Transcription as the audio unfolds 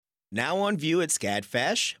Now on view at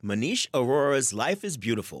SCADFASH, Manish Arora's Life is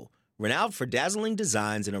Beautiful. Renowned for dazzling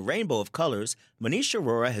designs in a rainbow of colors, Manish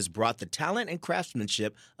Arora has brought the talent and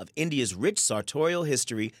craftsmanship of India's rich sartorial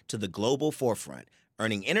history to the global forefront,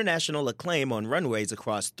 earning international acclaim on runways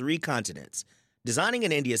across 3 continents. Designing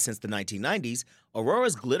in India since the 1990s,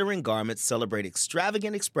 Aurora's glittering garments celebrate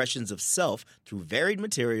extravagant expressions of self through varied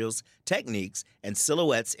materials, techniques, and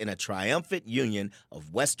silhouettes in a triumphant union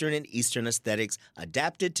of Western and Eastern aesthetics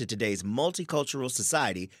adapted to today's multicultural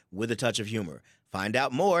society with a touch of humor. Find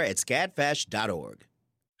out more at scadfash.org.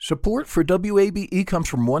 Support for WABE comes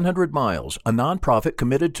from 100 Miles, a nonprofit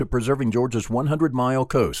committed to preserving Georgia's 100-mile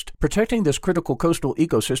coast. Protecting this critical coastal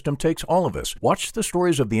ecosystem takes all of us. Watch the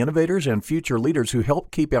stories of the innovators and future leaders who help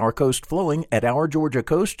keep our coast flowing at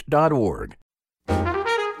OurGeorgiaCoast.org.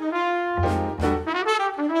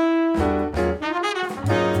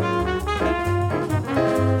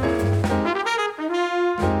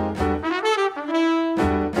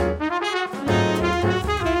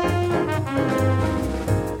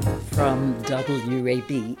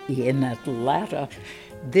 WABE in Atlanta.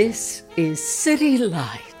 This is City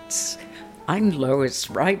Lights. I'm Lois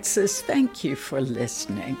Reitzes. Thank you for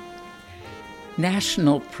listening.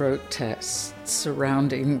 National protests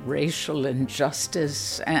surrounding racial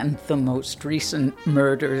injustice and the most recent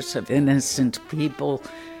murders of innocent people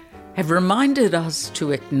have reminded us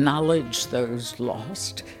to acknowledge those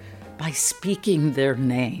lost by speaking their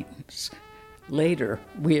names. Later,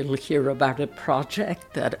 we'll hear about a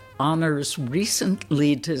project that honors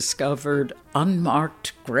recently discovered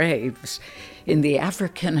unmarked graves in the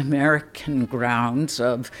African American grounds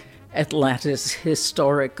of Atlanta's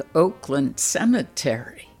historic Oakland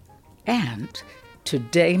Cemetery. And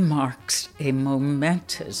today marks a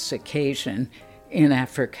momentous occasion in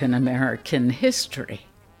African American history.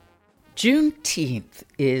 Juneteenth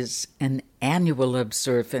is an annual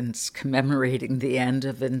observance commemorating the end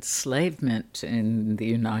of enslavement in the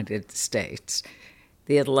United States.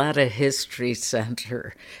 The Atlanta History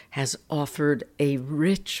Center has offered a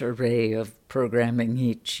rich array of programming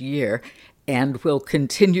each year and will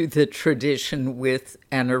continue the tradition with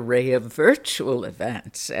an array of virtual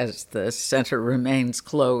events as the center remains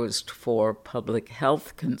closed for public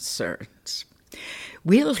health concerns.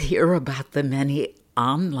 We'll hear about the many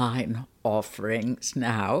online offerings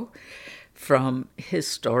now from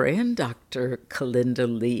historian Dr. Kalinda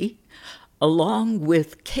Lee, along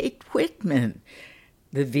with Kate Whitman,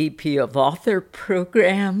 the VP of Author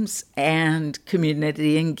Programs and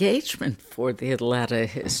Community Engagement for the Atlanta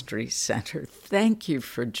History Center. Thank you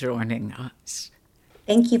for joining us.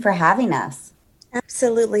 Thank you for having us.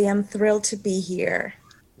 Absolutely. I'm thrilled to be here.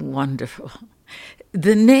 Wonderful.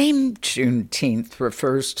 The name Juneteenth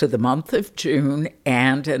refers to the month of June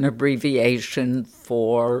and an abbreviation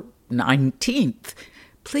for 19th.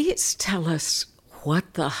 Please tell us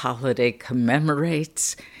what the holiday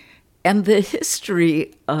commemorates and the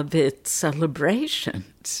history of its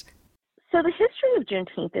celebrations. So the history of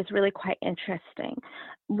Juneteenth is really quite interesting.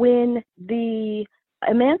 When the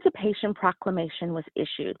Emancipation Proclamation was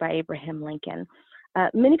issued by Abraham Lincoln,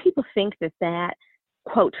 many people think that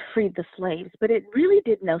quote, freed the slaves, but it really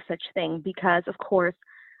did no such thing because, of course,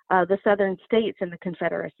 the southern states in the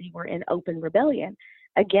Confederacy were in open rebellion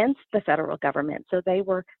against the federal government. So they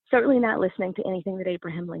were certainly not listening to anything that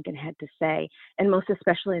Abraham Lincoln had to say, and most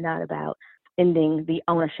especially not about ending the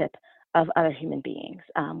ownership of other human beings,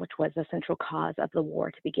 which was the central cause of the war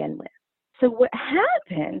to begin with. So what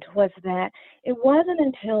happened was that it wasn't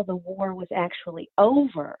until the war was actually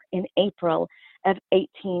over in April of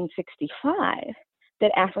 1865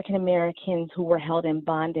 that African Americans who were held in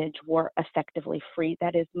bondage were effectively freed.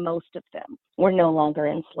 That is, most of them were no longer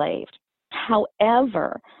enslaved.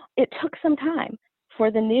 However, it took some time for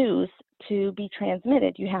the news to be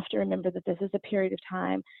transmitted. You have to remember that this is a period of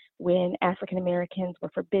time when African Americans were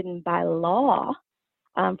forbidden by law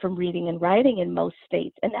from reading and writing in most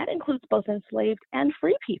states, and that includes both enslaved and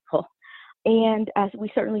free people. And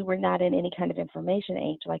we certainly were not in any kind of information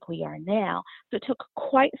age like we are now. So it took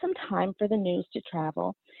quite some time for the news to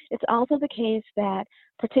travel. It's also the case that,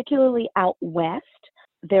 particularly out west,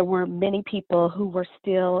 there were many people who were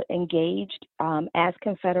still engaged as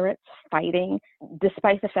Confederates fighting,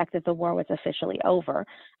 despite the fact that the war was officially over,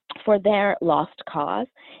 for their lost cause.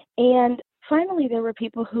 And finally, there were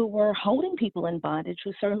people who were holding people in bondage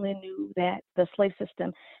who certainly knew that the slave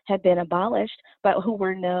system had been abolished, but who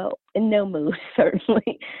were in no mood,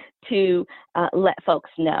 certainly, to let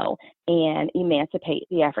folks know and emancipate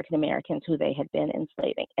the African Americans who they had been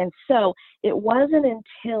enslaving. And so it wasn't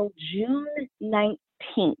until June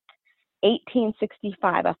 19th,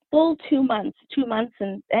 1865, a full 2 months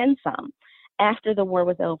and some, after the war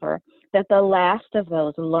was over, that the last of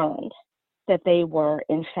those learned that they were,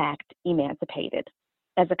 in fact, emancipated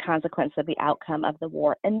as a consequence of the outcome of the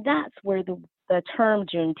war. And that's where the term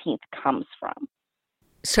Juneteenth comes from.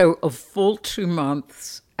 So a full 2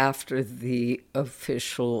 months after the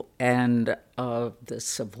official end of the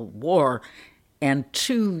Civil War and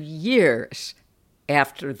 2 years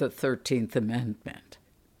after the 13th Amendment.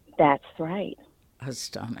 That's right.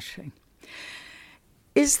 Astonishing.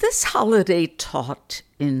 Is this holiday taught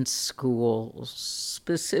in schools,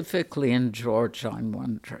 specifically in Georgia, I'm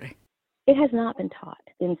wondering? It has not been taught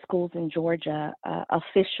in schools in Georgia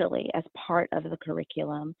officially as part of the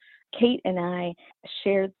curriculum. Kate and I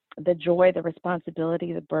shared the joy, the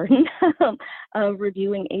responsibility, the burden of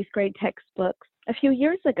reviewing 8th grade textbooks a few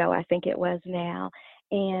years ago, I think it was now.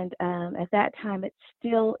 And at that time, it's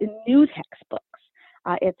still in new textbooks.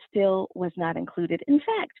 It still was not included. In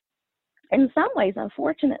fact, in some ways,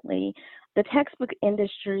 unfortunately, the textbook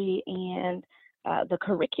industry and the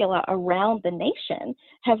curricula around the nation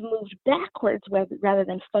have moved backwards rather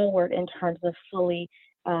than forward in terms of fully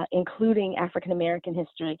including African American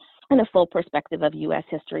history and a full perspective of U.S.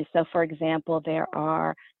 history. So, for example, there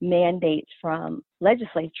are mandates from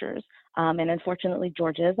legislatures, and unfortunately,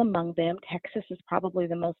 Georgia is among them. Texas is probably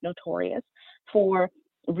the most notorious for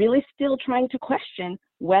really still trying to question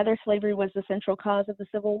whether slavery was the central cause of the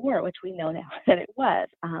Civil War, which we know now that it was,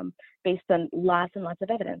 based on lots and lots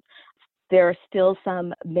of evidence. There are still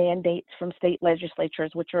some mandates from state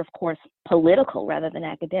legislatures, which are, of course, political rather than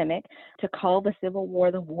academic, to call the Civil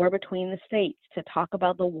War the war between the states, to talk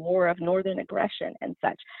about the war of Northern aggression and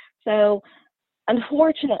such. So,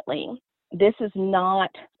 unfortunately, this is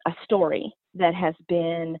not a story that has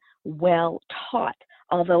been well taught,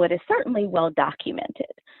 although it is certainly well documented.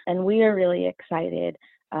 And we are really excited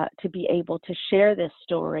to be able to share this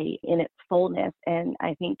story in its fullness. And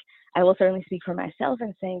I think I will certainly speak for myself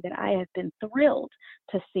in saying that I have been thrilled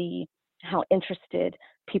to see how interested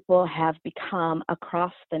people have become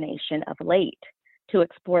across the nation of late to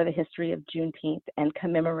explore the history of Juneteenth and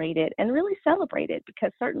commemorate it and really celebrate it,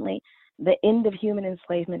 because certainly the end of human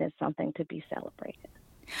enslavement is something to be celebrated.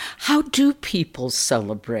 How do people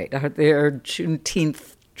celebrate? Are there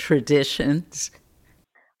Juneteenth traditions?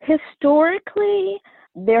 Historically,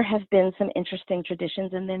 there have been some interesting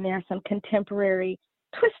traditions, and then there are some contemporary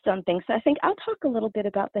twists on things. So I think I'll talk a little bit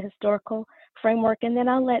about the historical framework, and then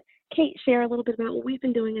I'll let Kate share a little bit about what we've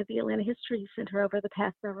been doing at the Atlanta History Center over the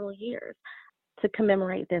past several years to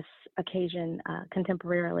commemorate this occasion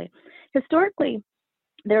contemporarily. Historically,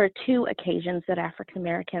 there are two occasions that African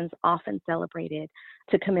Americans often celebrated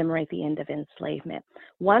to commemorate the end of enslavement.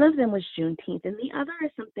 One of them was Juneteenth, and the other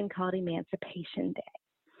is something called Emancipation Day.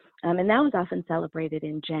 And that was often celebrated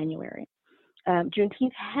in January.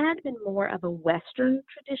 Juneteenth had been more of a Western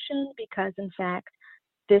tradition because, in fact,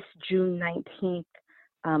 this June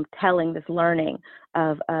 19th telling, this learning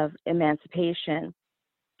of emancipation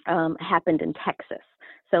happened in Texas.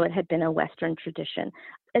 So it had been a Western tradition.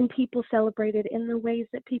 And people celebrated in the ways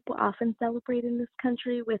that people often celebrate in this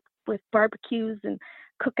country, with barbecues and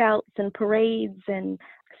cookouts and parades and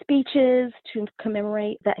speeches to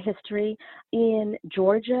commemorate that history. In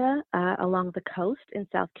Georgia, along the coast, in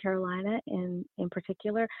South Carolina in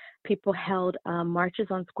particular, people held marches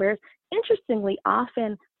on squares. Interestingly,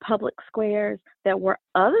 often public squares that were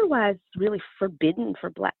otherwise really forbidden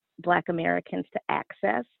for Black Americans to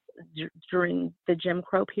access during the Jim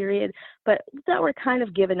Crow period, but that were kind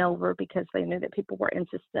of given over because they knew that people were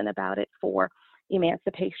insistent about it for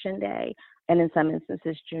Emancipation Day, and in some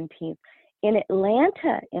instances, Juneteenth. In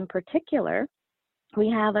Atlanta, in particular, we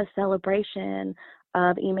have a celebration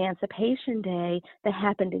of Emancipation Day that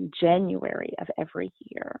happened in January of every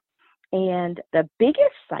year. And the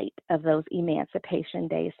biggest site of those Emancipation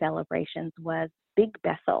Day celebrations was Big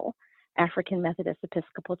Bethel African Methodist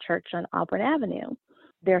Episcopal Church on Auburn Avenue.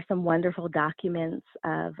 There are some wonderful documents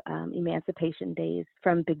of Emancipation Days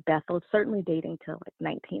from Big Bethel, certainly dating to like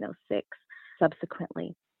 1906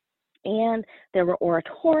 subsequently. And there were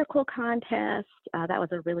oratorical contests. That was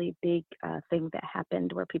a really big thing that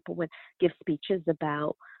happened, where people would give speeches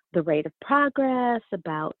about the rate of progress,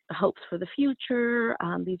 about hopes for the future.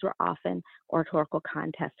 These were often oratorical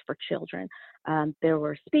contests for children. There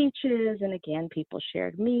were speeches, and again, people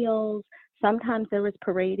shared meals. Sometimes there was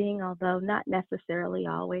parading, although not necessarily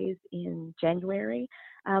always in January.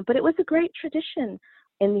 But it was a great tradition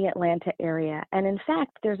in the Atlanta area. And in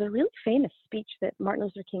fact, there's a really famous speech that Martin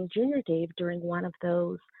Luther King Jr. gave during one of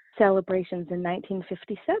those celebrations in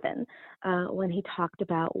 1957, when he talked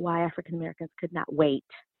about why African Americans could not wait,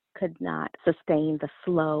 could not sustain the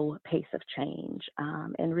slow pace of change,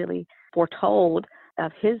 and really foretold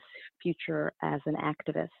of his future as an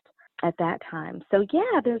activist at that time. So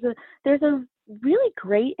yeah, there's a really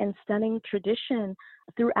great and stunning tradition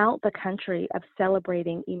throughout the country of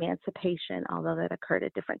celebrating emancipation, although that occurred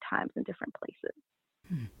at different times in different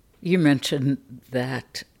places. You mentioned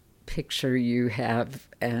that picture you have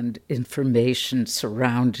and information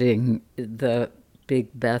surrounding the Big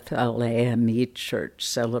Bethel AME Church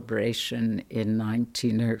celebration in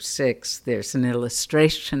 1906. There's an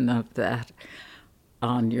illustration of that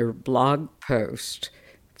on your blog post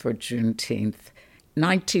for Juneteenth.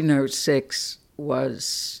 1906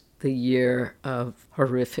 was the year of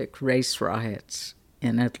horrific race riots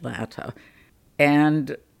in Atlanta,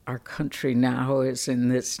 and our country now is in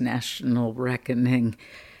this national reckoning.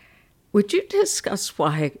 Would you discuss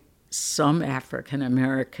why some African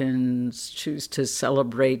Americans choose to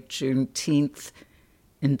celebrate Juneteenth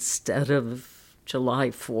instead of July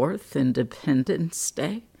 4th, Independence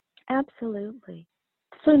Day? Absolutely.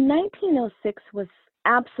 So 1906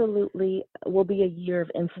 will be a year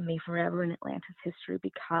of infamy forever in Atlanta's history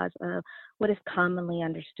because of what is commonly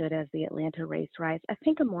understood as the Atlanta race riots. I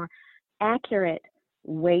think a more accurate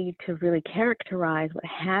way to really characterize what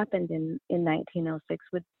happened in 1906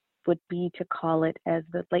 would be to call it, as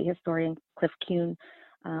the late historian Cliff Kuhn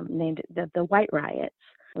named it, the White Riots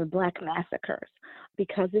or Black Massacres,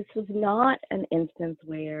 because this was not an instance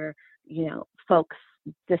where, folks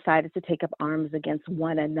decided to take up arms against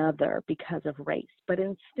one another because of race. But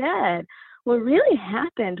instead, what really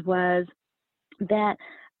happened was that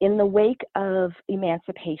in the wake of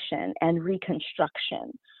emancipation and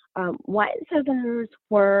Reconstruction, white Southerners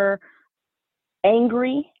were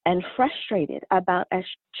angry and frustrated about a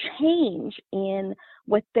change in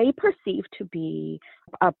what they perceived to be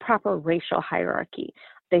a proper racial hierarchy.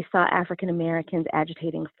 They saw African Americans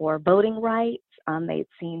agitating for voting rights. They'd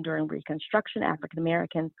seen during Reconstruction African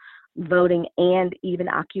Americans voting and even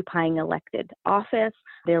occupying elected office.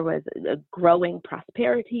 There was a growing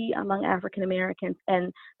prosperity among African Americans,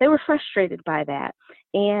 and they were frustrated by that.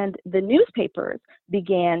 And the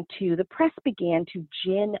press began to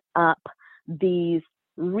gin up these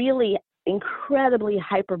really incredibly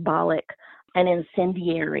hyperbolic and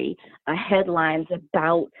incendiary headlines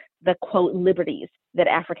about the, quote, liberties that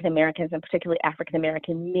African Americans and particularly African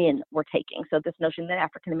American men were taking. So this notion that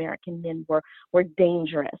African American men were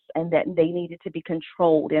dangerous and that they needed to be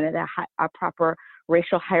controlled and that a proper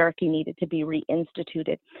racial hierarchy needed to be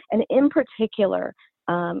reinstituted. And in particular,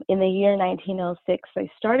 in the year 1906, they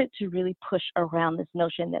started to really push around this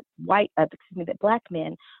notion that that Black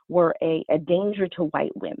men were a danger to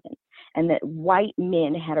white women, and that white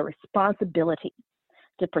men had a responsibility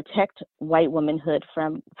to protect white womanhood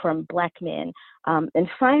from Black men. And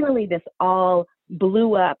finally, this all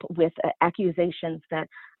blew up with accusations that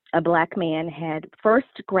a Black man had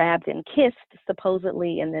first grabbed and kissed,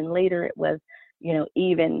 supposedly, and then later it was,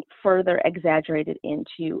 even further exaggerated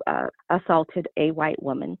into assaulted a white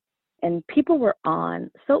woman. And people were on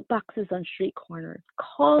soapboxes on street corners,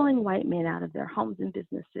 calling white men out of their homes and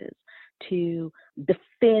businesses to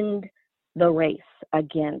defend the race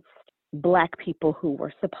against Black people who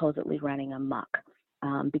were supposedly running amok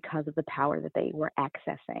because of the power that they were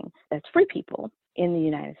accessing as free people in the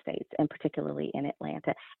United States, and particularly in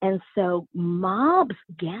Atlanta. And so mobs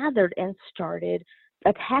gathered and started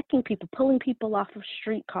attacking people, pulling people off of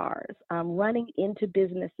streetcars, running into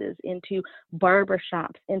businesses, into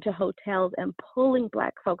barbershops, into hotels, and pulling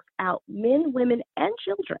Black folks out, men, women, and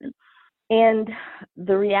children. And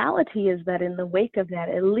the reality is that in the wake of that,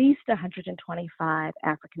 at least 125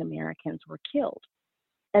 African Americans were killed.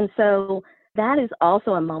 And so that is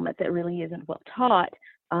also a moment that really isn't well taught,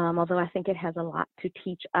 although I think it has a lot to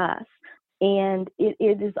teach us. And it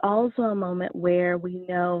is also a moment where we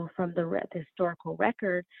know from the historical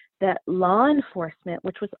record that law enforcement,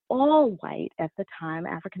 which was all white at the time,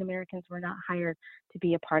 African Americans were not hired to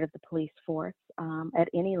be a part of the police force at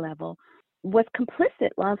any level, was complicit.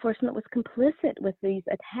 Law enforcement was complicit with these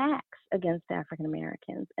attacks against African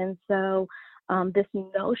Americans. And so this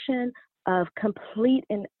notion of complete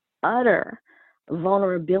and utter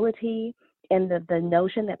vulnerability and the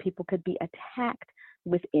notion that people could be attacked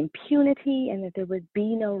with impunity and that there would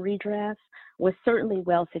be no redress was certainly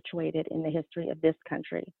well situated in the history of this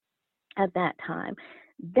country at that time.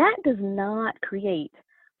 That does not create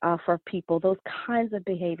for people, those kinds of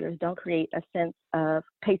behaviors don't create a sense of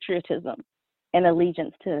patriotism and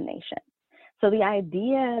allegiance to the nation. So the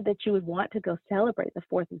idea that you would want to go celebrate the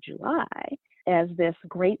 4th of July as this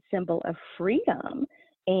great symbol of freedom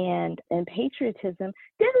and patriotism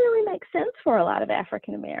didn't really make sense for a lot of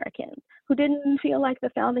African Americans who didn't feel like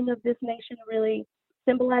the founding of this nation really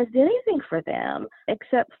symbolized anything for them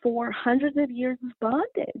except for hundreds of years of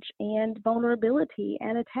bondage and vulnerability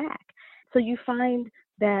and attack. So you find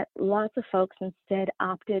that lots of folks instead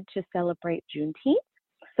opted to celebrate Juneteenth.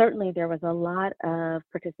 Certainly there was a lot of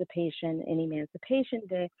participation in Emancipation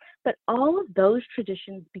Day, but all of those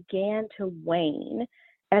traditions began to wane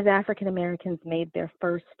as African Americans made their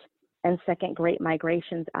first and second great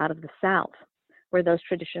migrations out of the South, where those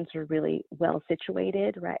traditions were really well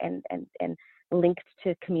situated, right, and linked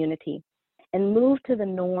to community, and moved to the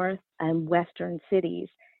North and Western cities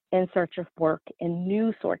in search of work and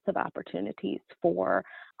new sorts of opportunities for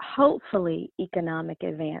hopefully economic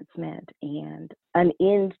advancement and an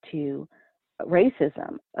end to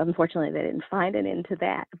racism. Unfortunately, they didn't find an end to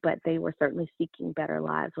that, but they were certainly seeking better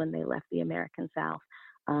lives when they left the American South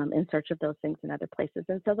in search of those things in other places.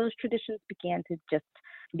 And so those traditions began to just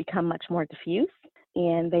become much more diffuse,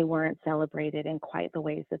 and they weren't celebrated in quite the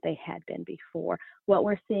ways that they had been before. What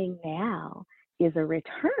we're seeing now is a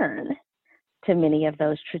return to many of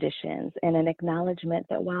those traditions and an acknowledgement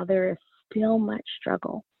that while there is still much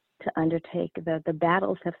struggle to undertake, the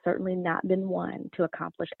battles have certainly not been won to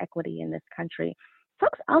accomplish equity in this country.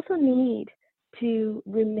 Folks also need to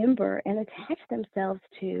remember and attach themselves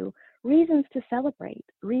to reasons to celebrate,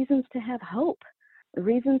 reasons to have hope,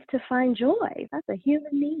 reasons to find joy. That's a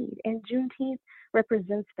human need, and Juneteenth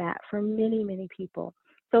represents that for many, many people.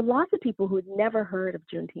 So lots of people who'd never heard of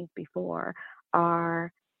Juneteenth before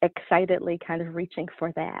are excitedly kind of reaching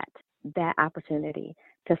for that opportunity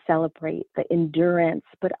to celebrate the endurance,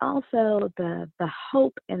 but also the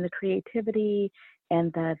hope and the creativity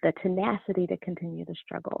and the tenacity to continue the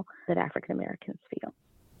struggle that African Americans feel.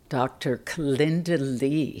 Dr. Kalinda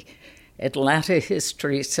Lee, Atlanta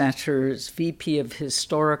History Center's VP of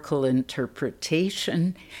Historical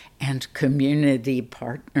Interpretation and Community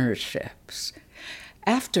Partnerships.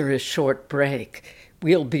 After a short break,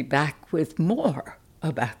 we'll be back with more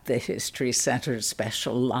about the History Center's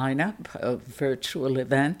special lineup of virtual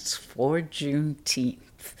events for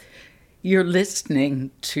Juneteenth. You're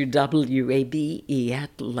listening to WABE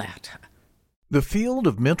Atlanta. The field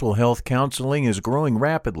of mental health counseling is growing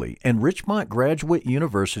rapidly, and Richmont Graduate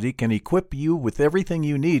University can equip you with everything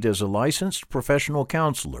you need as a licensed professional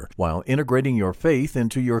counselor while integrating your faith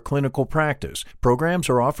into your clinical practice. Programs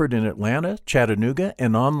are offered in Atlanta, Chattanooga,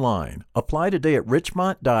 and online. Apply today at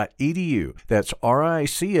richmont.edu. That's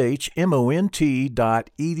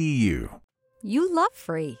RICHMONT.edu. You love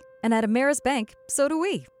free, and at Ameris Bank, so do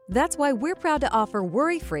we. That's why we're proud to offer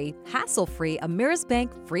worry-free, hassle-free Ameris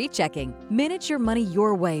Bank free checking. Manage your money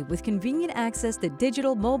your way with convenient access to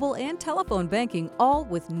digital, mobile, and telephone banking, all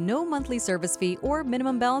with no monthly service fee or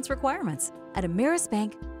minimum balance requirements. At Ameris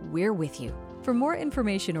Bank, we're with you. For more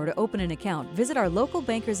information or to open an account, visit our local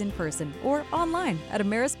bankers in person or online at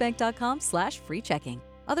amerisbank.com/free checking.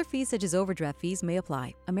 Other fees such as overdraft fees may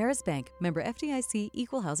apply. Ameris Bank, member FDIC,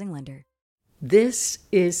 equal housing lender. This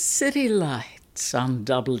is City Lights on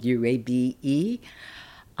WABE.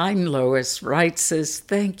 I'm Lois Reitzes.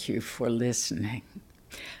 Thank you for listening.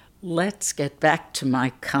 Let's get back to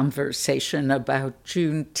my conversation about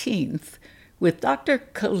Juneteenth with Dr.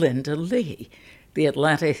 Kalinda Lee, the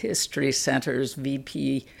Atlanta History Center's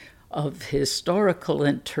VP of Historical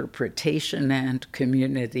Interpretation and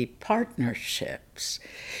Community Partnerships.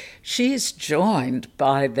 She's joined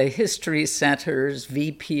by the History Center's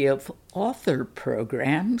VP of Author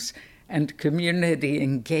Programs and Community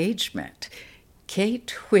Engagement,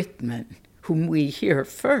 Kate Whitman, whom we hear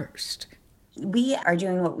first. We are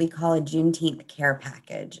doing what we call a Juneteenth care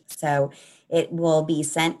package. So it will be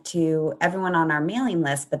sent to everyone on our mailing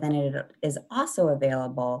list, but then it is also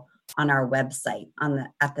available on our website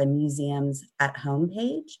at the Museums at Home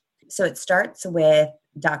page. So it starts with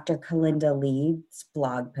Dr. Kalinda Lee's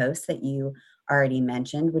blog post that you already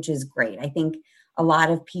mentioned, which is great. I think a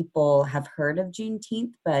lot of people have heard of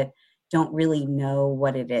Juneteenth, but don't really know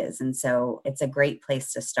what it is. And so it's a great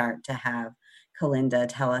place to start to have Kalinda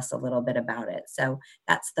tell us a little bit about it. So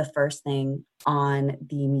that's the first thing on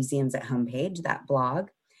the Museums at Home page, that blog.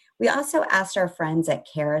 We also asked our friends at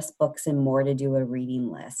Karis Books and More to do a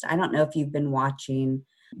reading list. I don't know if you've been watching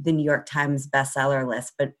the New York Times bestseller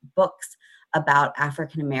list, but books about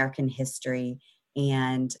African American history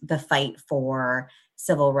and the fight for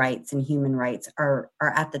civil rights and human rights are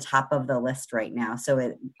at the top of the list right now. So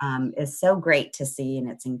it is so great to see, and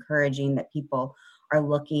it's encouraging that people are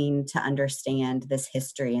looking to understand this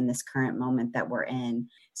history and this current moment that we're in.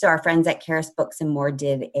 So our friends at Karis Books and More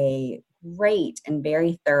did a great and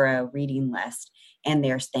very thorough reading list. And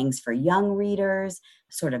there's things for young readers,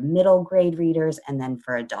 sort of middle grade readers, and then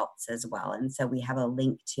for adults as well. And so we have a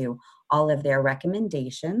link to all of their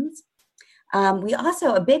recommendations. We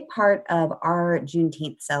also, a big part of our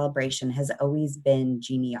Juneteenth celebration has always been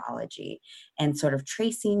genealogy and sort of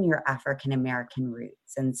tracing your African American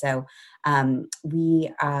roots. And so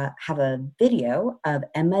we have a video of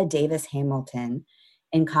Emma Davis Hamilton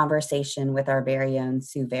in conversation with our very own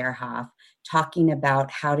Sue Verhoff, talking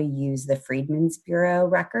about how to use the Freedmen's Bureau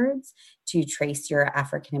records to trace your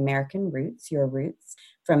African American roots, your roots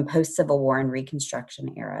from post-Civil War and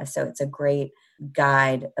Reconstruction era. So it's a great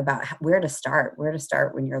guide about where to start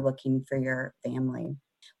when you're looking for your family.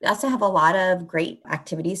 We also have a lot of great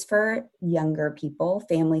activities for younger people,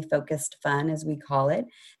 family-focused fun, as we call it.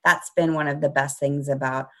 That's been one of the best things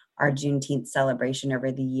about our Juneteenth celebration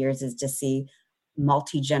over the years, is to see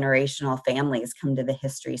multi-generational families come to the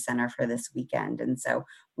History Center for this weekend. And so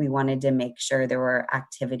we wanted to make sure there were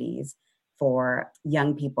activities for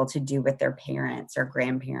young people to do with their parents or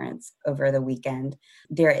grandparents over the weekend.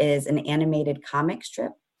 There is an animated comic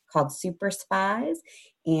strip called Super Spies,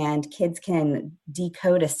 and kids can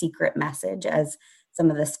decode a secret message as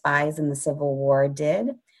some of the spies in the Civil War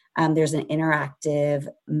did. There's an interactive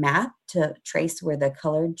map to trace where the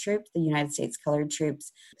United States colored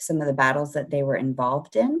troops, some of the battles that they were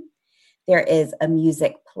involved in. There is a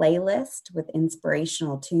music playlist with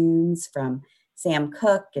inspirational tunes from Sam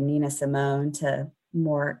Cooke and Nina Simone to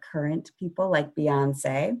more current people like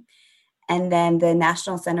Beyonce. And then the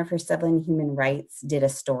National Center for Civil and Human Rights did a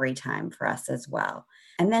story time for us as well.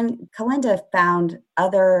 And then Kalinda found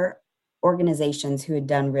other organizations who had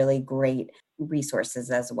done really great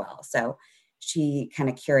resources as well. So she kind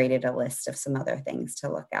of curated a list of some other things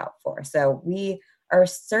to look out for. So we are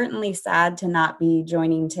certainly sad to not be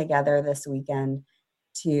joining together this weekend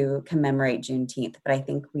to commemorate Juneteenth, but I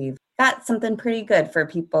think we've got something pretty good for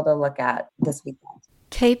people to look at this weekend.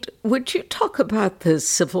 Kate, would you talk about the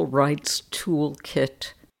Civil Rights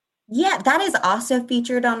Toolkit? Yeah, that is also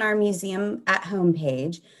featured on our Museum at Home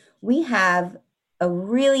page. We have a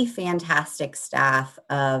really fantastic staff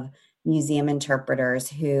of museum interpreters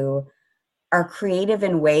who are creative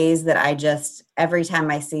in ways that every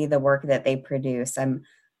time I see the work that they produce, I'm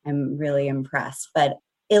really impressed. But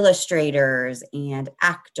illustrators and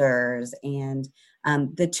actors, and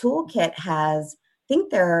the toolkit has, I think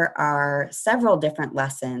there are several different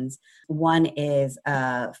lessons. One is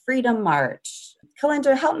Freedom March.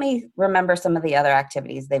 Kalinda, help me remember some of the other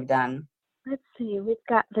activities they've done. Let's see, we've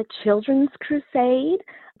got the Children's Crusade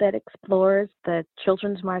that explores the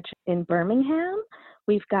Children's March in Birmingham.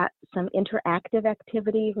 We've got some interactive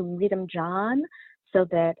activity from Freedom John so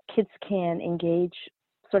that kids can engage,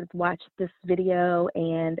 sort of watch this video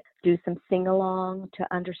and do some sing-along to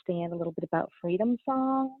understand a little bit about freedom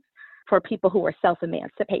songs for people who are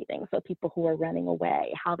self-emancipating, so people who are running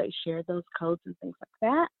away, how they share those codes and things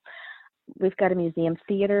like that. We've got a museum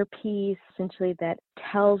theater piece, essentially, that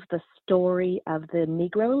tells the story of the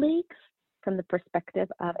Negro Leagues from the perspective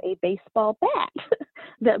of a baseball bat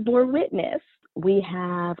that bore witness. We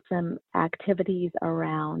have some activities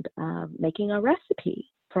around making a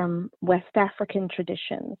recipe from West African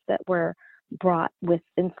traditions that were brought with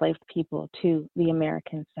enslaved people to the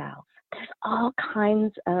American South. There's all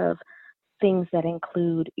kinds of things that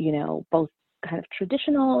include, both kind of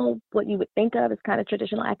traditional, what you would think of as kind of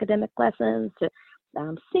traditional academic lessons, to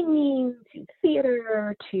singing, to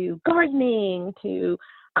theater, to gardening, to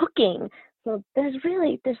cooking. So there's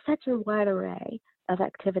such a wide array of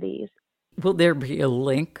activities. Will there be a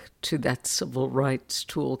link to that Civil Rights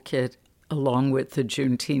Toolkit along with the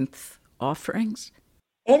Juneteenth offerings?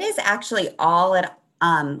 It is actually all at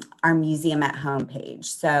our Museum at Home page.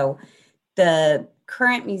 So the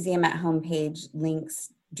current Museum at Home page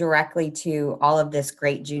links directly to all of this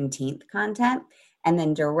great Juneteenth content. And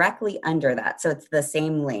then directly under that, so it's the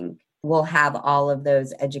same link, we'll have all of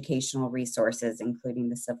those educational resources, including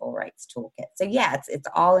the Civil Rights Toolkit. So yeah, it's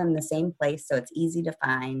all in the same place, so it's easy to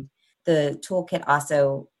find. The toolkit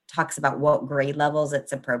also talks about what grade levels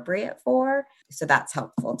it's appropriate for, so that's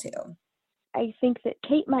helpful too. I think that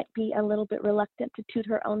Kate might be a little bit reluctant to toot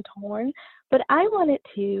her own horn, but I wanted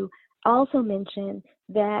to also mention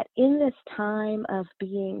that in this time of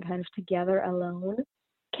being kind of together alone,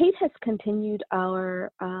 Kate has continued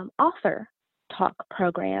our author talk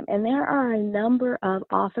program, and there are a number of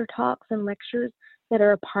author talks and lectures that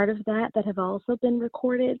are a part of that have also been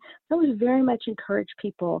recorded. So I would very much encourage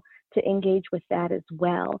people to engage with that as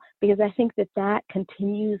well, because I think that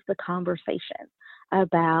continues the conversation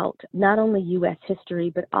about not only U.S. history,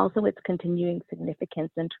 but also its continuing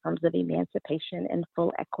significance in terms of emancipation and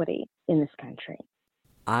full equity in this country.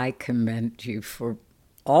 I commend you for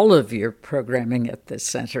all of your programming at the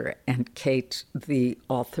center. And Kate, the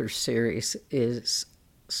author series is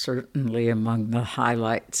certainly among the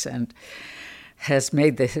highlights and has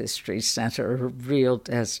made the History Center a real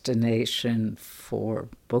destination for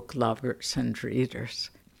book lovers and readers.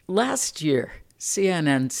 Last year,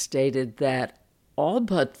 CNN stated that all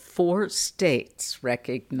but 4 states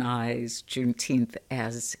recognize Juneteenth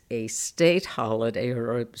as a state holiday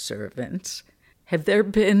or observance. Have there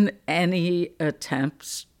been any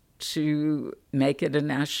attempts to make it a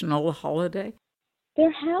national holiday?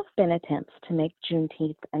 There have been attempts to make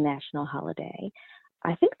Juneteenth a national holiday.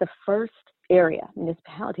 I think the first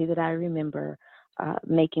municipality that I remember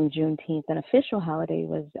making Juneteenth an official holiday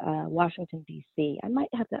was Washington, D.C. I might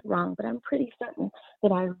have that wrong, but I'm pretty certain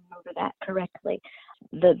that I remember that correctly.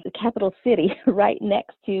 The capital city right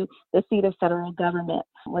next to the seat of federal government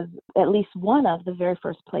was at least one of the very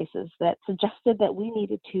first places that suggested that we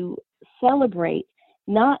needed to celebrate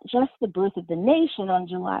not just the birth of the nation on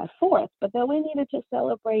July 4th, but that we needed to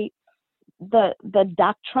celebrate the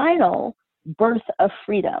doctrinal birth of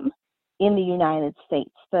freedom in the United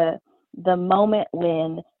States, the moment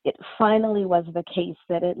when it finally was the case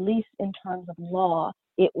that, at least in terms of law,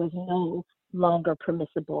 it was no longer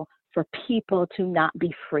permissible for people to not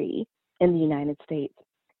be free in the United States.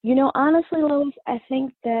 Honestly, Lois, I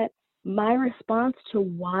think that my response to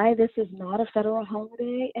why this is not a federal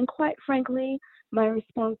holiday, and quite frankly, my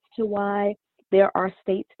response to why there are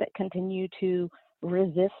states that continue to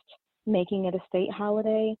resist making it a state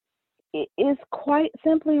holiday, it is quite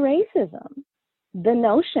simply racism. The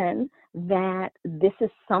notion that this is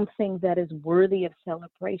something that is worthy of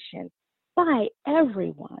celebration by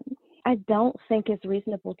everyone, I don't think is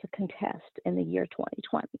reasonable to contest in the year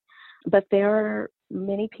 2020. But there are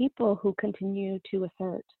many people who continue to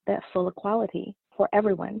assert that full equality for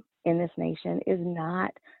everyone in this nation is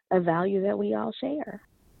not a value that we all share.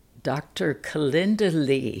 Dr. Kalinda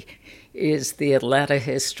Lee is the Atlanta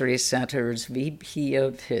History Center's VP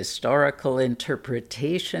of Historical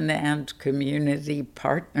Interpretation and Community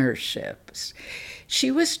Partnerships.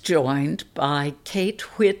 She was joined by Kate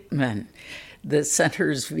Whitman, the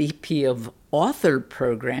center's VP of Author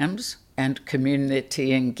Programs and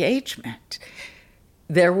Community Engagement.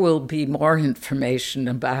 There will be more information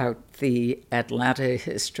about the Atlanta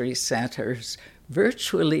History Center's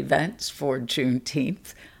virtual events for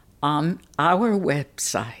Juneteenth on our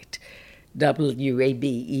website,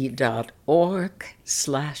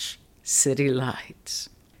 wabe.org/citylights.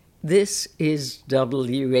 This is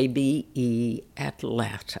WABE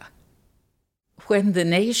Atlanta. When the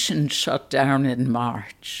nation shut down in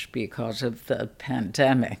March because of the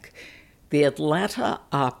pandemic, the Atlanta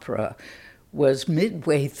Opera was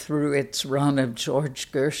midway through its run of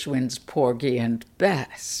George Gershwin's Porgy and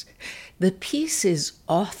Bess. The piece is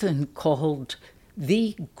often called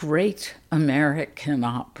the Great American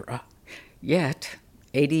Opera. Yet,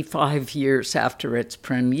 85 years after its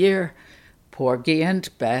premiere, Porgy and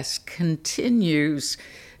Bess continues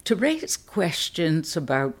to raise questions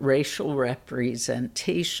about racial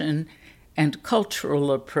representation and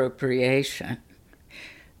cultural appropriation.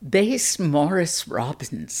 Bass Morris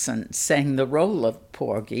Robinson sang the role of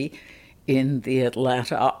Porgy in the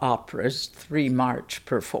Atlanta Opera's 3 March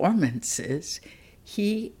performances.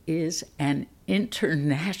 He is an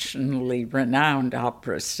internationally renowned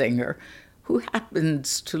opera singer who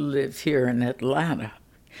happens to live here in Atlanta.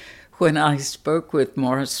 When I spoke with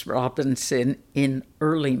Morris Robinson in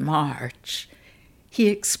early March, he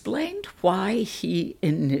explained why he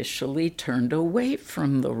initially turned away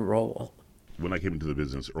from the role. When I came into the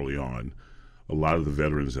business early on, a lot of the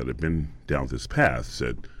veterans that had been down this path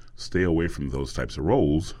said, stay away from those types of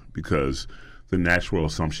roles because the natural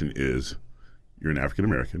assumption is you're an African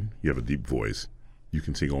American, you have a deep voice, you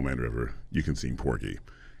can sing Old Man River, you can sing Porgy.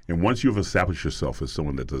 And once you've established yourself as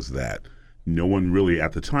someone that does that, no one really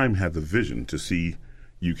at the time had the vision to see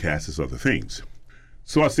you cast as other things.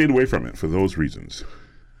 So I stayed away from it for those reasons.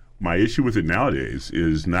 My issue with it nowadays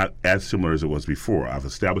is not as similar as it was before. I've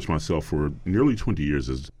established myself for nearly 20 years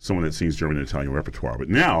as someone that sings German and Italian repertoire. But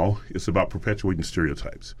now it's about perpetuating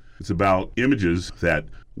stereotypes. It's about images that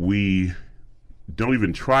we don't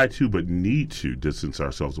even try to but need to distance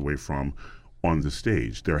ourselves away from on the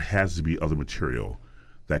stage. There has to be other material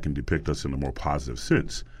that can depict us in a more positive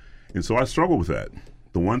sense. And so I struggle with that.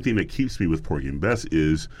 The one thing that keeps me with Porgy and Bess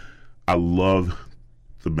is I love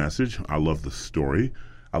the message. I love the story.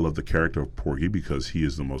 I love the character of Porgy because he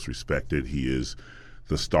is the most respected. He is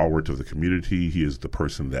the stalwart of the community. He is the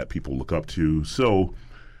person that people look up to. So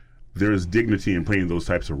there is dignity in playing those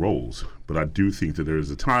types of roles. But I do think that there is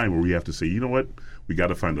a time where we have to say, you know what, we got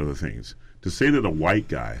to find other things. To say that a white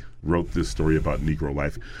guy wrote this story about Negro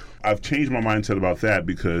life, I've changed my mindset about that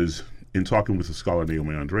because in talking with a scholar,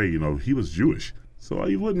 Naomi Andre, he was Jewish. So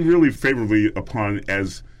I wasn't really favorably upon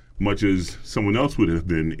as much as someone else would have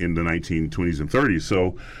been in the 1920s and 30s.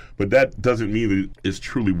 So, but that doesn't mean that it's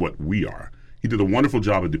truly what we are. He did a wonderful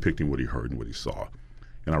job of depicting what he heard and what he saw.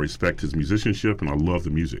 And I respect his musicianship, and I love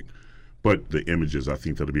the music. But the images, I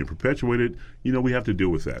think, that are being perpetuated, we have to deal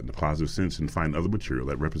with that in a positive sense and find other material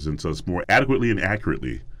that represents us more adequately and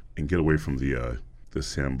accurately and get away from the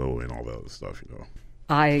Sambo and all the other stuff,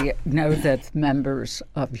 I know that members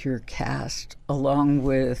of your cast, along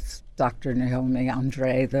with Dr. Naomi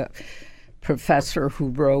Andre, the professor who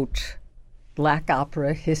wrote Black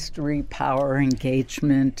Opera History, Power,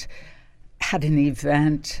 Engagement, had an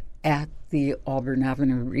event at the Auburn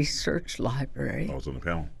Avenue Research Library. I was on the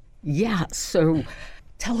panel. Yeah, so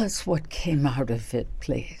tell us what came out of it,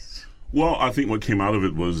 please. Well, I think what came out of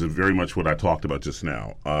it was very much what I talked about just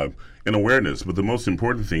now, an awareness. But the most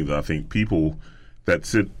important thing that I think people that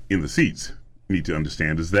sit in the seats need to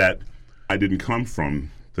understand is that I didn't come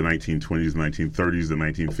from the 1920s, 1930s, the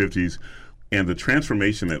 1950s, and the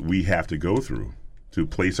transformation that we have to go through to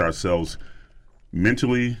place ourselves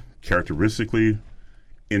mentally, characteristically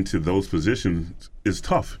into those positions is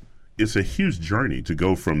tough. It's a huge journey to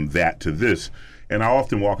go from that to this. And I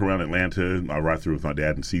often walk around Atlanta, I ride through with my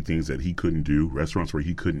dad and see things that he couldn't do, restaurants where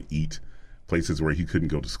he couldn't eat, places where he couldn't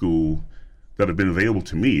go to school, that have been available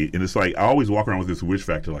to me. And it's like I always walk around with this wish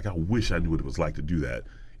factor, like I wish I knew what it was like to do that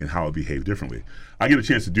and how I behave differently. I get a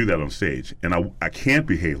chance to do that on stage, and I can't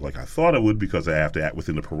behave like I thought I would because I have to act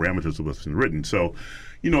within the parameters of what's been written. So,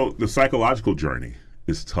 the psychological journey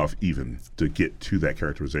is tough even to get to that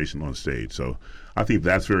characterization on stage. So I think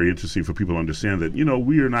that's very interesting for people to understand that,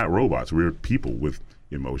 we are not robots. We're people with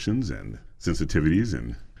emotions and sensitivities,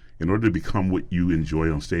 and in order to become what you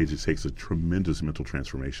enjoy on stage, it takes a tremendous mental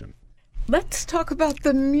transformation. Let's talk about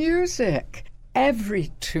the music.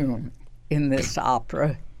 Every tune in this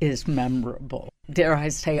opera is memorable, dare I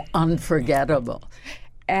say unforgettable.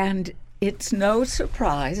 And it's no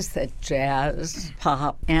surprise that jazz,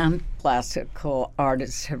 pop, and classical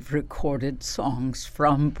artists have recorded songs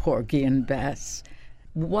from Porgy and Bess.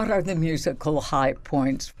 What are the musical high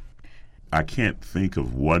points? I can't think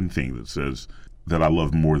of one thing that says that I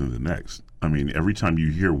love more than the next. I mean, every time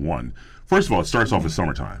you hear one, first of all, it starts off with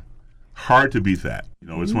Summertime. Hard to beat that.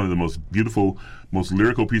 It's one of the most beautiful, most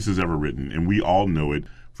lyrical pieces ever written, and we all know it.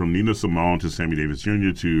 From Nina Simone to Sammy Davis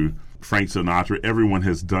Jr. to Frank Sinatra, everyone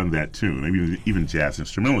has done that tune, even jazz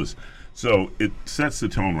instrumentalists. So it sets the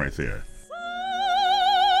tone right there.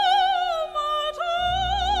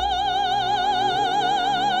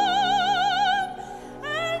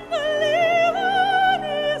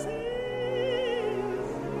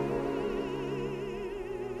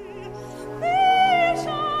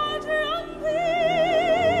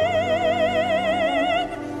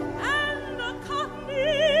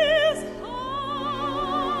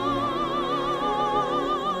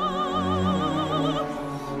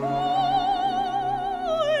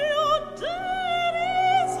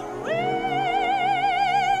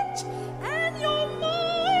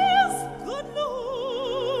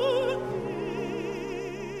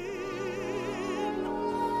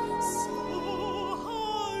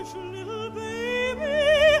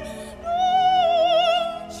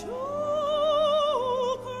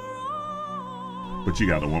 But you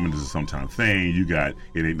got A Woman Is a Sometime Thing, you got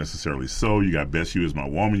It Ain't Necessarily So, you got Best You Is My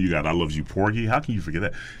Woman, you got I Love You Porgy. How can you forget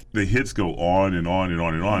that? The hits go on and on and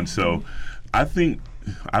on and on. So I think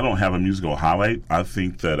I don't have a musical highlight. I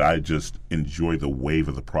think that I just enjoy the wave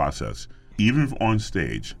of the process. Even on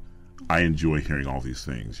stage, I enjoy hearing all these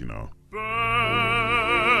things,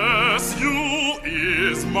 Best You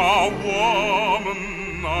Is My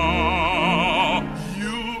Woman now.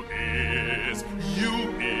 You is,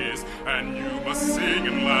 and you must sing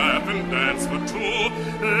and laugh and dance for two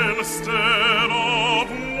instead of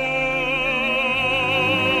one.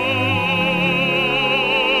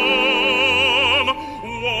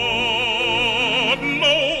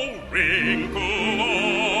 No wrinkle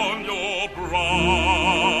on your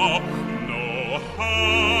brow, no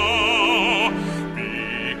how,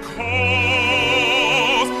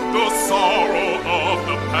 because the sorrow of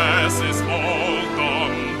the past is all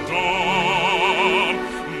done.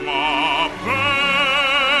 My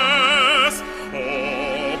best,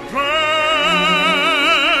 oh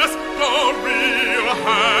best, the real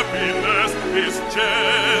happiness is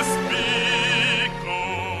just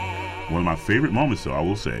begun. One of my favorite moments, though, I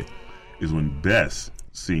will say, is when Bess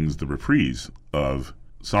sings the reprise of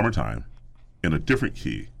Summertime in a different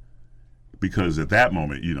key. Because at that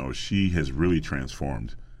moment, she has really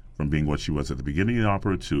transformed from being what she was at the beginning of the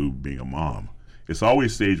opera to being a mom. It's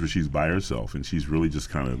always staged where she's by herself and she's really just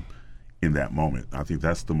kind of in that moment. I think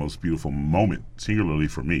that's the most beautiful moment, singularly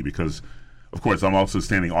for me, because, of course, I'm also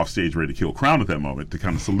standing off stage ready to kill Crown at that moment to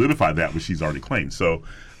kind of solidify that which she's already claimed. So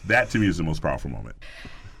that, to me, is the most powerful moment.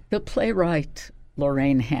 The playwright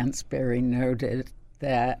Lorraine Hansberry noted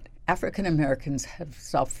that African Americans have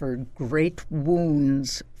suffered great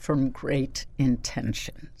wounds from great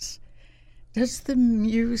intentions. Does the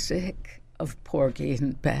music of Porgy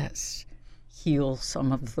and Bess heal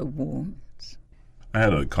some of the wounds? I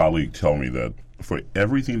had a colleague tell me that for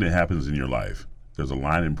everything that happens in your life, there's a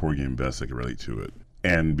line in Porgy and Bess that can relate to it.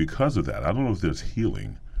 And because of that, I don't know if there's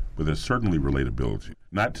healing, but there's certainly relatability.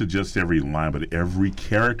 Not to just every line, but every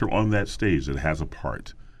character on that stage that has a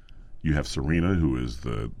part. You have Serena, who is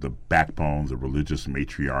the backbone, the religious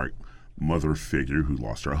matriarch, mother figure who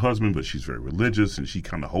lost her husband, but she's very religious and she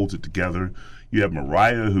kind of holds it together. You have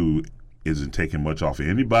Mariah, who isn't taking much off of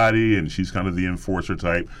anybody, and she's kind of the enforcer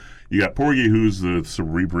type. You got Porgy, who's the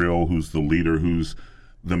cerebral, who's the leader, who's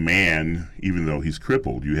the man, even though he's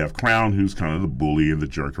crippled. You have Crown, who's kind of the bully and the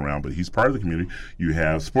jerk around, but he's part of the community. You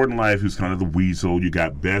have Sporting Life, who's kind of the weasel. You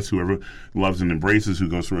got Bess, whoever loves and embraces, who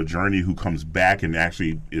goes through a journey, who comes back and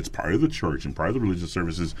actually it's part of the church and part of the religious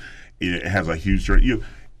services. It has a huge journey.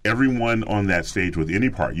 Everyone on that stage with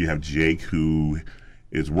any part. You have Jake, who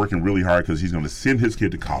is working really hard because he's going to send his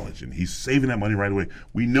kid to college, and he's saving that money right away.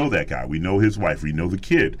 We know that guy. We know his wife. We know the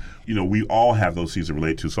kid. We all have those things to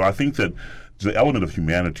relate to. So I think that the element of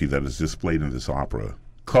humanity that is displayed in this opera,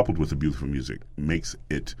 coupled with the beautiful music, makes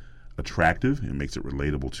it attractive and makes it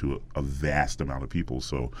relatable to a vast amount of people.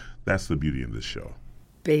 So that's the beauty in this show.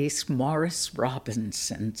 Bass Morris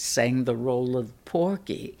Robinson sang the role of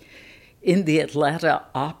Porgy in the Atlanta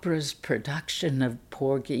Opera's production of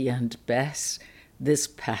Porgy and Bess this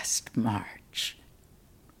past March.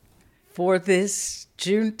 For this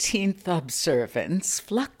Juneteenth observance,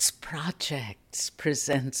 Flux Projects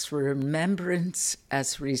presents Remembrance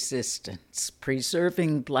as Resistance,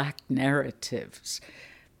 Preserving Black Narratives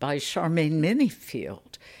by Charmaine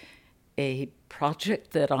Minifield, a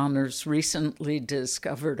project that honors recently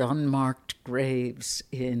discovered unmarked graves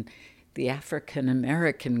in the African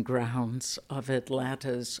American grounds of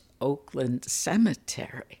Atlanta's Oakland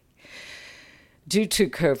Cemetery. Due to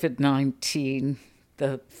COVID-19,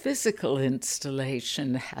 the physical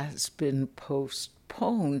installation has been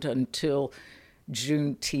postponed until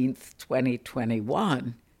Juneteenth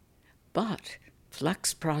 2021, but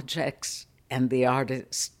Flux Projects and the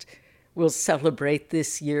artist will celebrate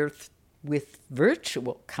this year with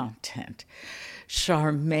virtual content.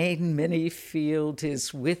 Charmaine Minifield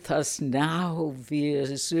is with us now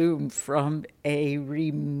via Zoom from a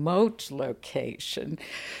remote location.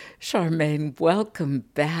 Charmaine, welcome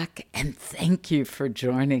back, and thank you for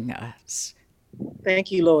joining us.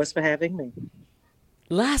 Thank you, Lois, for having me.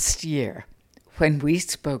 Last year, when we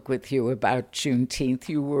spoke with you about Juneteenth,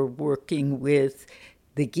 you were working with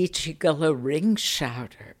the Geechee Gullah Ring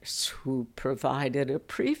Shouters, who provided a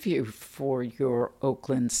preview for your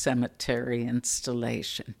Oakland Cemetery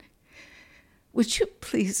installation. Would you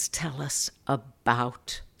please tell us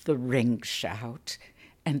about the Ring Shout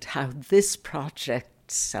and how this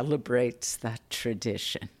project celebrates that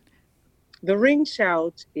tradition? The Ring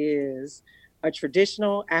Shout is a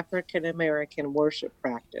traditional African-American worship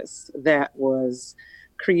practice that was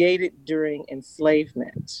created during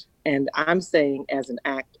enslavement. And I'm saying as an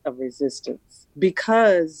act of resistance,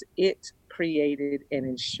 because it created and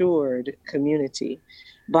ensured community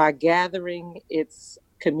by gathering its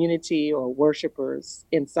community or worshipers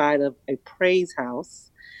inside of a praise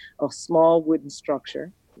house, a small wooden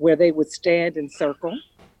structure where they would stand in circle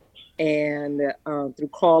and through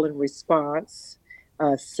call and response,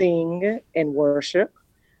 sing and worship,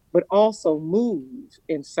 but also move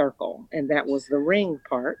in circle. And that was the ring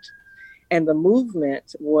part. And the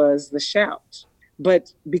movement was the shout.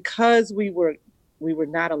 But because we were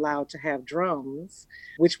not allowed to have drums,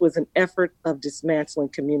 which was an effort of dismantling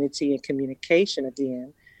community and communication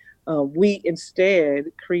again, we instead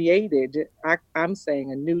created, I'm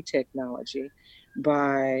saying, a new technology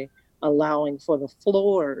by allowing for the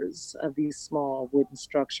floors of these small wooden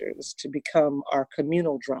structures to become our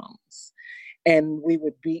communal drums. And we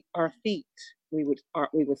would beat our feet. We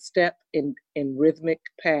would step in rhythmic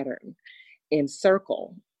pattern, in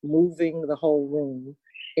circle, moving the whole room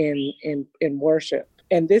in worship.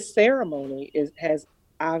 And this ceremony has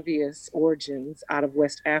obvious origins out of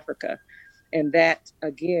West Africa. And that,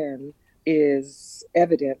 again, is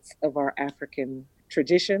evidence of our African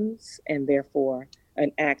traditions and therefore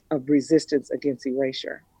an act of resistance against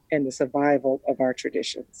erasure and the survival of our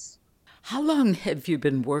traditions. How long have you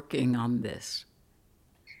been working on this?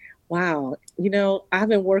 Wow. I've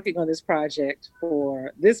been working on this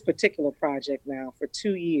particular project now for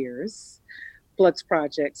 2 years. Flux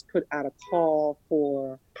Projects put out a call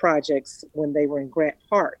for projects when they were in Grant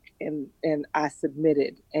Park, and I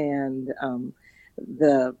submitted, and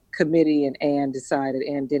the committee and Ann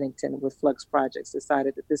Dennington with Flux Projects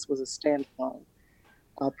decided that this was a standalone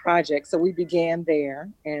project. So we began there,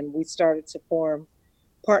 and we started to form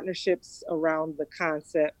partnerships around the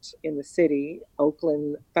concept in the city.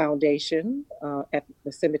 Oakland Foundation, at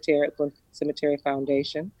the cemetery, Oakland Cemetery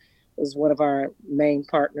Foundation, was one of our main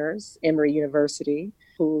partners. Emory University,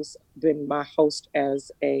 who's been my host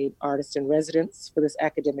as an artist in residence for this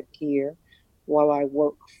academic year, while I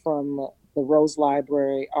work from the Rose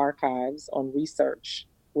Library archives on research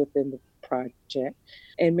within the project,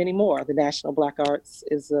 and many more. The National Black Arts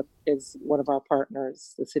is one of our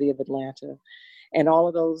partners, the City of Atlanta. And all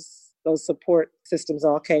of those support systems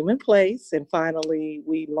all came in place. And finally,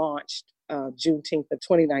 we launched Juneteenth of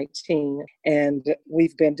 2019. And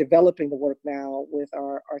we've been developing the work now with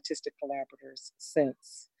our artistic collaborators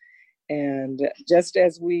since. And just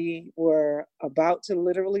as we were about to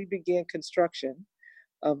literally begin construction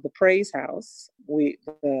of the Praise House,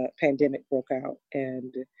 the pandemic broke out.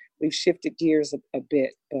 And we've shifted gears a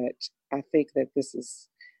bit, but I think that this is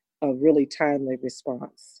a really timely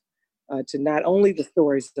response to not only the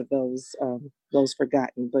stories of those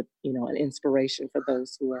forgotten, but an inspiration for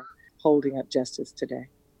those who are holding up justice today.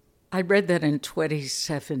 I read that in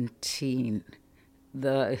 2017,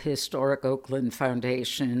 the Historic Oakland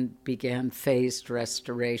Foundation began phased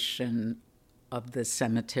restoration of the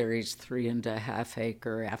cemetery's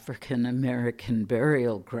 3.5-acre African American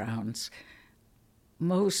burial grounds.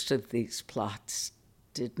 Most of these plots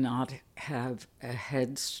did not have a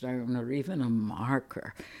headstone or even a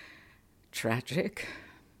marker. Tragic,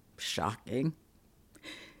 shocking.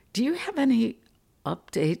 Do you have any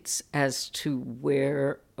updates as to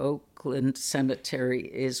where Oakland Cemetery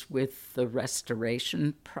is with the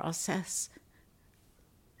restoration process?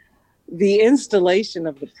 The installation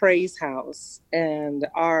of the Praise House and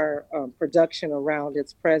our production around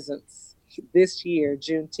its presence this year,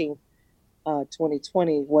 Juneteenth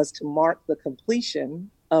 2020, was to mark the completion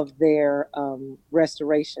of their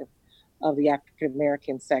restoration of the African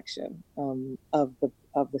American section of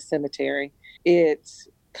the cemetery. It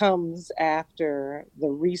comes after the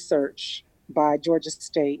research by Georgia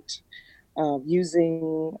State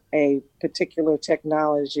using a particular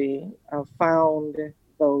technology found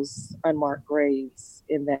those unmarked graves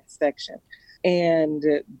in that section, and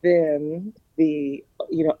then the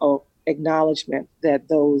acknowledgement that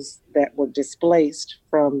those that were displaced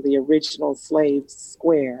from the original slave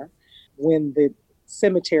square when the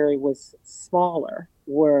cemetery was smaller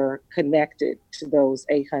were connected to those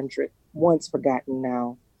 800 once forgotten,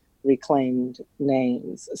 now reclaimed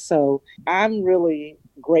names. So I'm really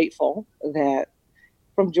grateful that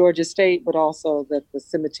from Georgia State, but also that the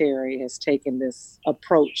cemetery has taken this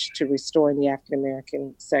approach to restoring the African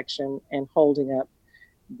American section and holding up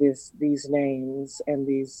these names and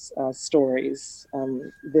these stories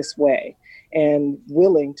this way, and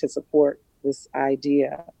willing to support this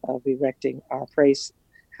idea of erecting our Praise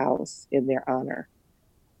House in their honor.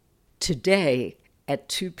 Today at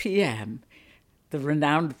 2 p.m., the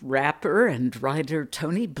renowned rapper and writer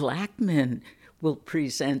Tony Blackman will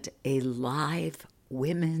present a live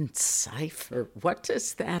women's cipher. What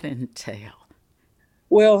does that entail?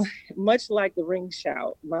 Well, much like the Ring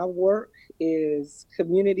Shout, my work is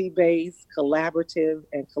community-based, collaborative,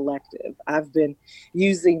 and collective. I've been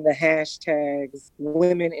using the hashtags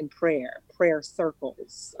Women in Prayer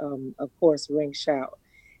circles, of course, Ring Shout.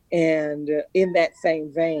 And in that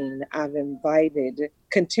same vein, I've invited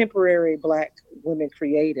contemporary Black women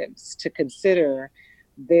creatives to consider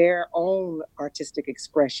their own artistic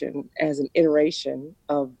expression as an iteration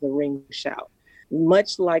of the Ring Shout.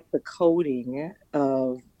 Much like the coding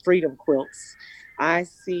of freedom quilts, I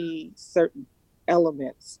see certain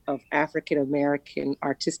elements of African American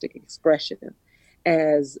artistic expression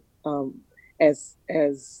as a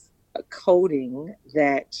coding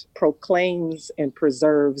that proclaims and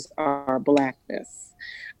preserves our Blackness,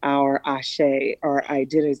 our ashe, our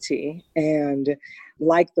identity. And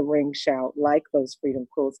like the Ring Shout, like those freedom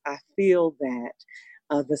quilts, I feel that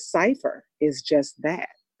the cipher is just that,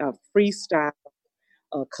 a freestyle,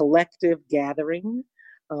 a collective gathering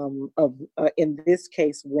of, in this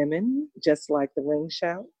case, women, just like the Ring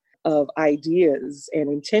Shout, of ideas and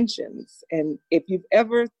intentions. And if you've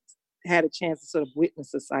ever had a chance to sort of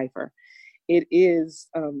witness a cipher, it is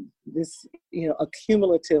this, a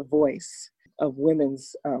cumulative voice of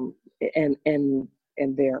women's and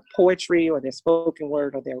and their poetry or their spoken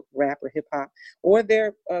word or their rap or hip hop or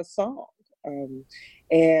their song.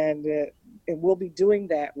 And we'll be doing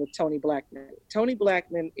that with Toni Blackman. Toni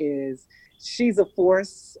Blackman she's a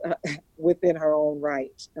force within her own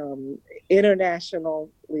right, internationally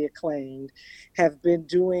acclaimed, have been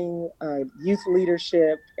doing youth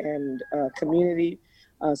leadership and community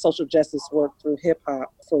social justice work through hip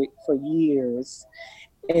hop for years.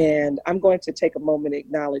 And I'm going to take a moment to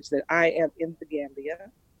acknowledge that I am in the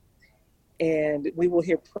Gambia, and we will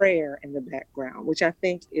hear prayer in the background, which I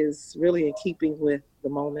think is really in keeping with the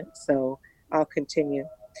moment. So I'll continue.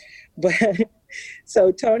 But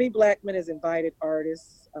so Toni Blackman has invited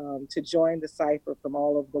artists to join the Cypher from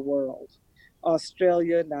all over the world.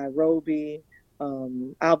 Australia, Nairobi,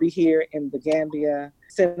 I'll be here in the Gambia,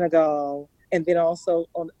 Senegal, and then also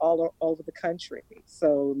all over the country.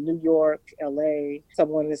 So New York, LA,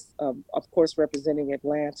 someone is of course representing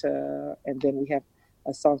Atlanta, and then we have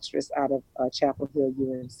a songstress out of Chapel Hill,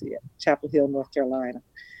 Chapel Hill, North Carolina.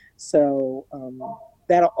 So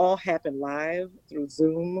that'll all happen live through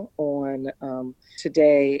Zoom on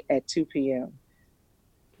today at 2 p.m.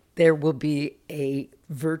 There will be a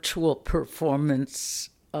virtual performance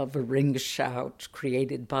of a ring shout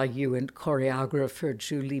created by you and choreographer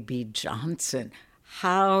Julie B. Johnson.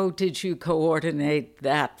 How did you coordinate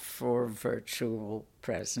that for virtual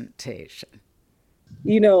presentation?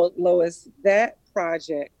 You know, Lois, that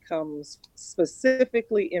project comes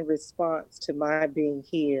specifically in response to my being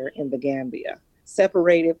here in the Gambia,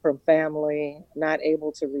 separated from family, not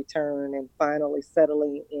able to return, and finally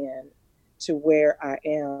settling in to where I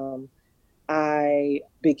am. I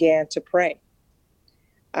began to pray.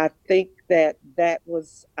 I think that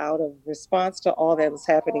was out of response to all that was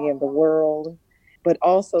happening in the world, but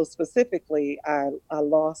also specifically, I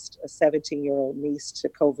lost a 17-year-old niece to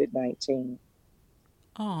COVID-19.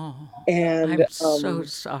 Oh, and I'm so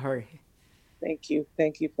sorry. Thank you.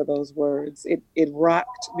 Thank you for those words. It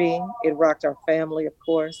rocked me. It rocked our family, of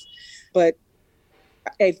course, but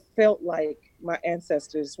it felt like my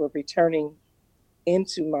ancestors were returning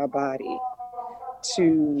into my body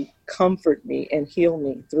to comfort me and heal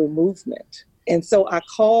me through movement. And so I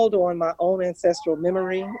called on my own ancestral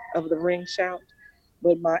memory of the ring shout,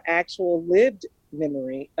 but my actual lived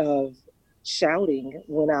memory of shouting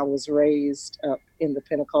when I was raised up in the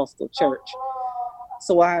Pentecostal church.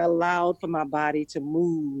 So I allowed for my body to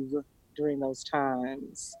move during those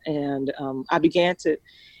times. And I began to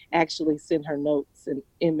actually send her notes and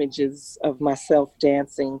images of myself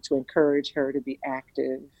dancing to encourage her to be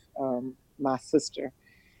active, my sister.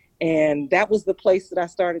 And that was the place that I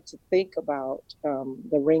started to think about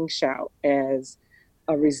the ring shout as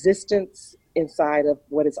a resistance inside of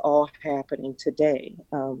what is all happening today.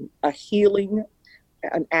 A healing,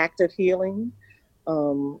 an act of healing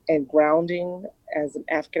and grounding as an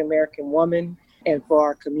African-American woman and for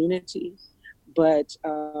our community. But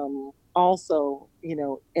also, you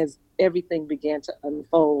know, as everything began to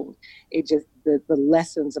unfold, it just, the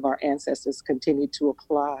lessons of our ancestors continued to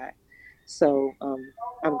apply. So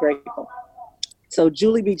I'm grateful. So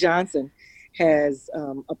Julie B. Johnson has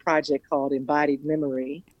a project called Embodied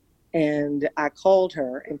Memory. And I called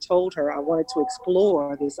her and told her I wanted to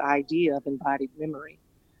explore this idea of embodied memory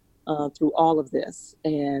through all of this.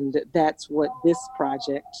 And that's what this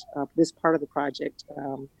project, this part of the project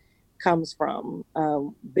comes from.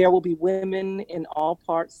 There will be women in all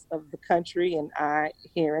parts of the country, and I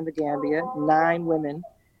here in the Gambia, 9 women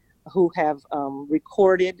who have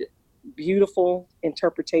recorded beautiful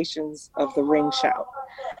interpretations of the ring shout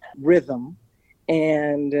rhythm.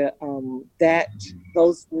 And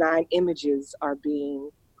those 9 images are being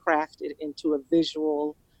crafted into a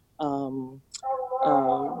visual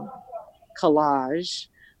collage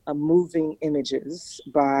of moving images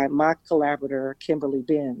by my collaborator, Kimberly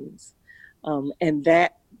Benz. And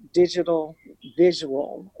that digital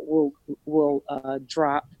visual will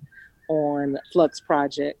drop on Flux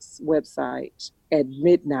Project's website at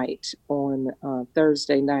midnight on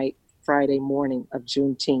Thursday night, Friday morning of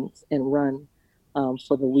Juneteenth, and run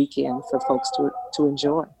for the weekend for folks to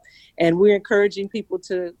enjoy. And we're encouraging people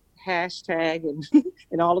to hashtag,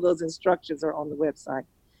 and all of those instructions are on the website,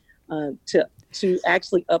 to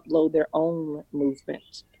actually upload their own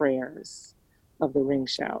movement prayers of the ring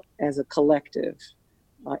shout as a collective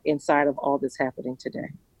inside of all that's happening today.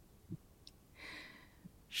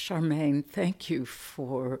 Charmaine, thank you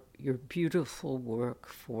for your beautiful work,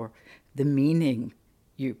 for the meaning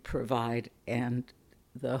you provide, and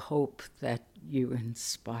the hope that you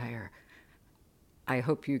inspire. I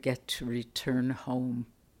hope you get to return home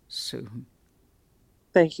soon.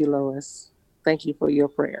 Thank you, Lois. Thank you for your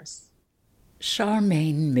prayers.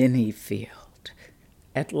 Charmaine Minifield,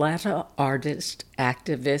 Atlanta artist,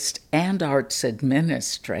 activist, and arts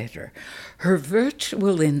administrator. Her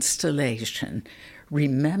virtual installation,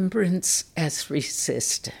 Remembrance as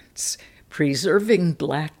Resistance, Preserving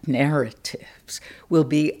Black Narratives, will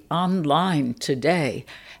be online today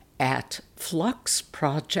at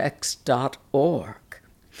fluxprojects.org.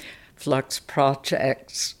 Flux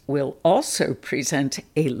Projects will also present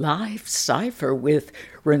a live cipher with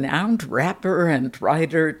renowned rapper and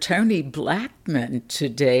writer Tony Blackman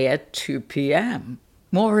today at 2 p.m.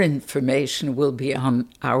 More information will be on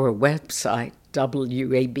our website,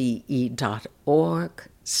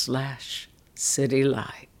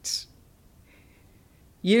 wabe.org/citylights.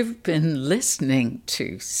 You've been listening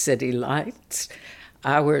to City Lights,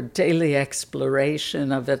 our daily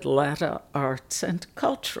exploration of Atlanta arts and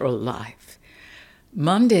cultural life.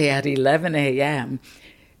 Monday at 11 a.m.,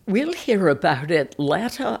 we'll hear about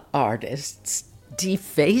Atlanta artists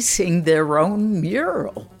defacing their own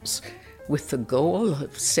murals with the goal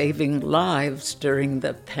of saving lives during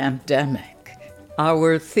the pandemic.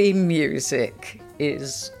 Our theme music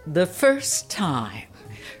is The First Time,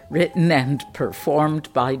 written and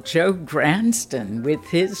performed by Joe Granston with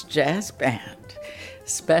his jazz band.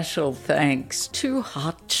 Special thanks to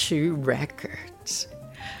Hot Shoe Records.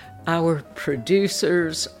 Our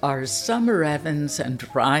producers are Summer Evans and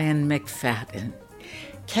Ryan McFadden.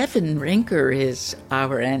 Kevin Rinker is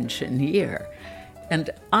our engineer. And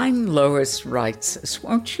I'm Lois Reitzes.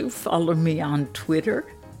 Won't you follow me on Twitter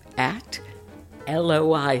at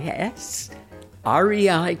LOISREITZES.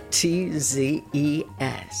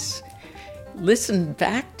 Listen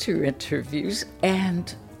back to interviews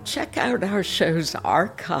and check out our show's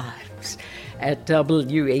archives at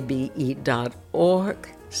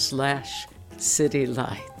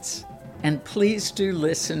wabe.org/citylights. And please do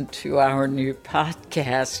listen to our new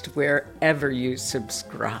podcast wherever you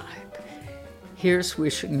subscribe. Here's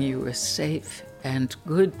wishing you a safe and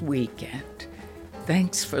good weekend.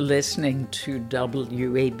 Thanks for listening to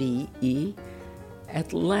WABE,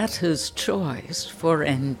 Atlanta's choice for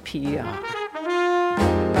NPR.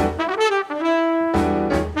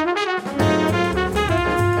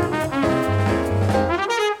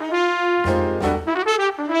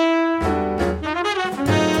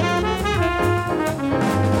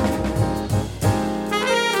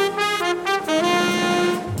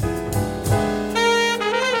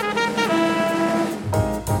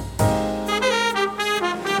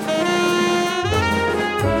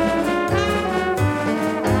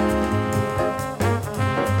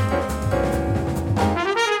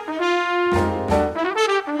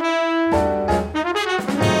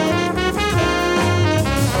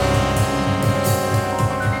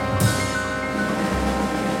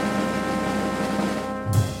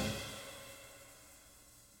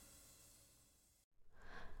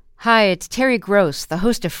 Hi, it's Terry Gross, the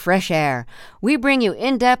host of Fresh Air. We bring you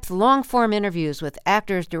in-depth, long-form interviews with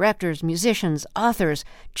actors, directors, musicians, authors,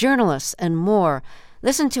 journalists, and more.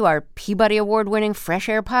 Listen to our Peabody Award-winning Fresh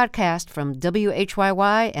Air podcast from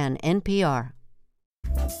WHYY and NPR.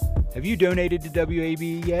 Have you donated to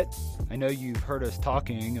WABE yet? I know you've heard us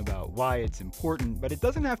talking about why it's important, but it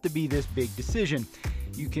doesn't have to be this big decision.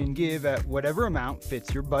 You can give at whatever amount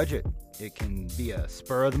fits your budget. It can be a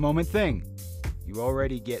spur-of-the-moment thing. You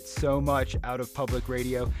already get so much out of public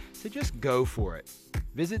radio, so just go for it.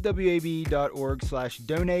 Visit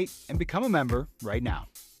wabe.org/donate and become a member right now.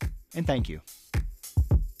 And thank you.